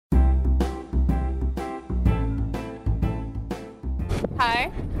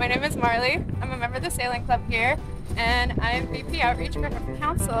Hi, my name is Marley. I'm a member of the sailing club here, and I'm VP Outreach for Hoofer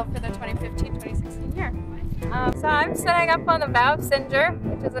Council for the 2015-2016 year. So I'm setting up on the bow of Singer,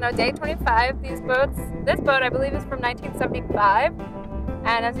 which is an O'Day 25. This boat I believe is from 1975,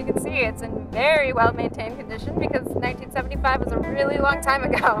 and as you can see, it's in very well maintained condition because 1975 was a really long time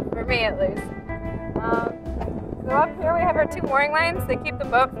ago, for me at least. So up here we have our two mooring lines. They keep the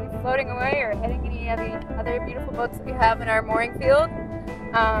boat from floating away or hitting any of the other beautiful boats that we have in our mooring field.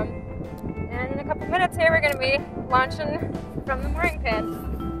 And in a couple minutes here we're going to be launching from the mooring pin.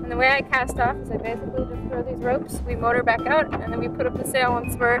 And the way I cast off is I basically just throw these ropes, we motor back out, and then we put up the sail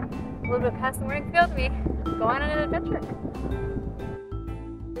once we're a little bit past the mooring field and we go on an adventure.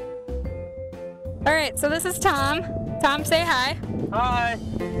 Alright, so this is Tom. Tom, say hi. Hi.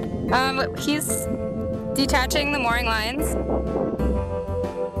 He's detaching the mooring lines.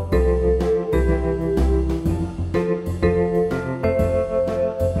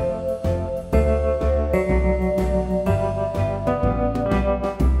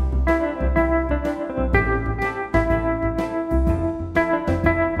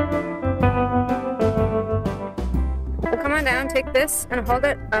 So come on down, take this and hold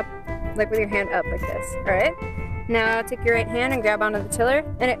it up, like with your hand up like this, alright? Now take your right hand and grab onto the tiller,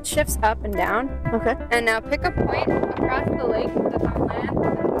 and it shifts up and down. Okay. And now pick a point across the lake that's on land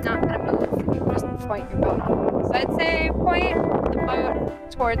that's not going to move. You just point your boat on. So I'd say point the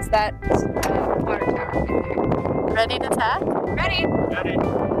boat towards that water tower right there. Ready to tack? Ready? Ready.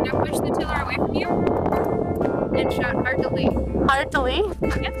 Now push the tiller away from you and shout hard to lee. Hard to lee?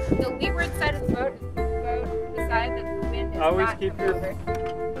 Yep. The leeward side of the boat is the boat, the side that the wind is Always not keep coming your over.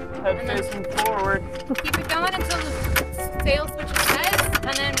 head facing forward. Keep it going until the sail switches sides,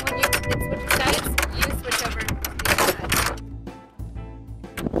 and then when it switches sides, you switch over to the other side.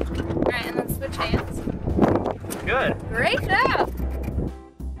 Alright, and then switch hands. Good. Great job!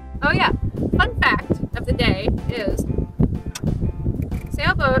 Oh yeah, fun fact of the day is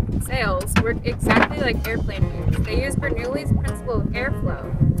sailboat sails work exactly like airplane wings. They use Bernoulli's principle of airflow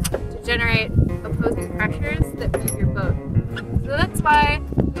to generate opposing pressures that move your boat. So that's why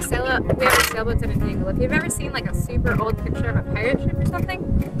we have our sailboats at an angle. If you've ever seen like a super old picture of a pirate ship or something,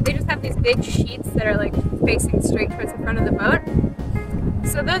 they just have these big sheets that are like facing straight towards the front of the boat.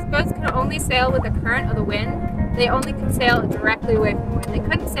 So those boats can only sail with the current of the wind. They only can sail directly away from the wind. They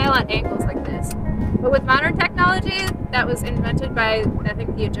couldn't sail at angles like this. But with modern technology that was invented by, I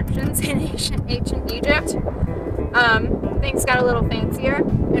think, the Egyptians in ancient Egypt, things got a little fancier,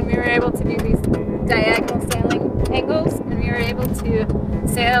 and we were able to do these diagonal sailing angles, and we were able to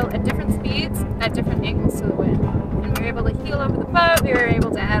sail at different speeds at different angles to the wind. And we were able to heel over the boat, we were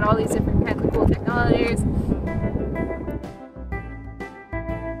able to add all these different kinds of cool technologies,